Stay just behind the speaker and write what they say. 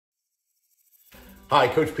Hi,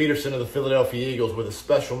 Coach Pederson of the Philadelphia Eagles with a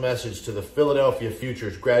special message to the Philadelphia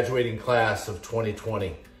Futures graduating class of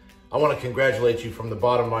 2020. I want to congratulate you from the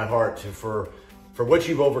bottom of my heart for what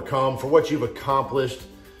you've overcome, for what you've accomplished.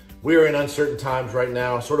 We are in uncertain times right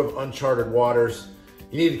now, sort of uncharted waters.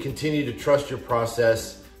 You need to continue to trust your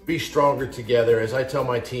process, be stronger together, as I tell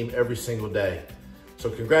my team every single day. So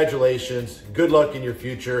congratulations, good luck in your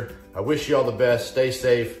future. I wish you all the best, stay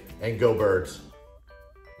safe, and go Birds.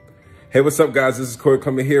 Hey, what's up, guys? This is Corey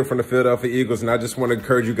coming here from the Philadelphia Eagles, and I just want to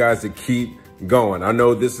encourage you guys to keep going. I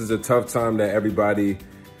know this is a tough time that everybody,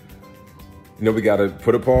 we got to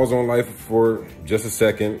put a pause on life for just a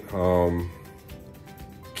second.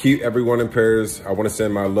 Keep everyone in prayers. I want to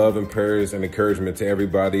send my love and prayers and encouragement to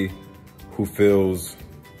everybody who feels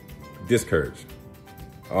discouraged.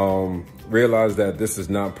 Realize that this is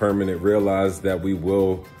not permanent. Realize that we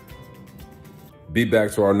will be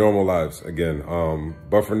back to our normal lives again.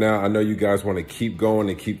 But for now, I know you guys want to keep going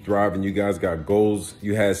and keep thriving. You guys got goals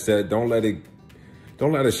you had set. Don't let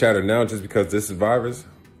it shatter now just because this is virus.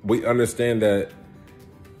 We understand that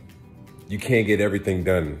you can't get everything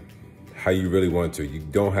done how you really want to. You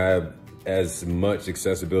don't have as much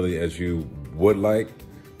accessibility as you would like,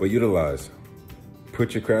 but utilize.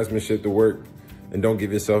 Put your craftsmanship to work and don't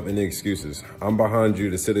give yourself any excuses. I'm behind you.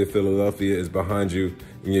 The city of Philadelphia is behind you,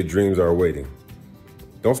 and your dreams are waiting.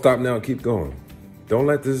 Don't stop now, keep going. Don't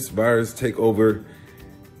let this virus take over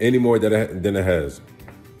any more than it has.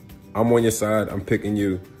 I'm on your side, I'm picking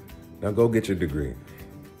you. Now go get your degree.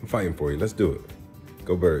 I'm fighting for you, let's do it.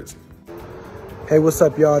 Go Birds. Hey, what's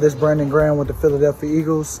up, y'all? This is Brandon Graham with the Philadelphia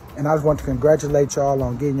Eagles, and I just want to congratulate y'all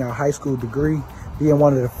on getting your high school degree, being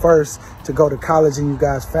one of the first to go to college in you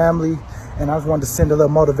guys' family. And I just wanted to send a little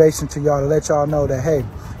motivation to y'all to let y'all know that, hey,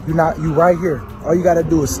 you right here. All you got to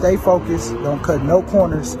do is stay focused, don't cut no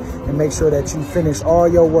corners, and make sure that you finish all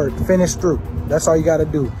your work, finish through. That's all you got to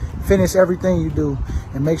do. Finish everything you do,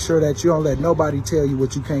 and make sure that you don't let nobody tell you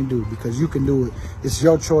what you can't do, because you can do it. It's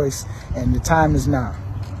your choice, and the time is now.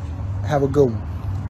 Have a good one.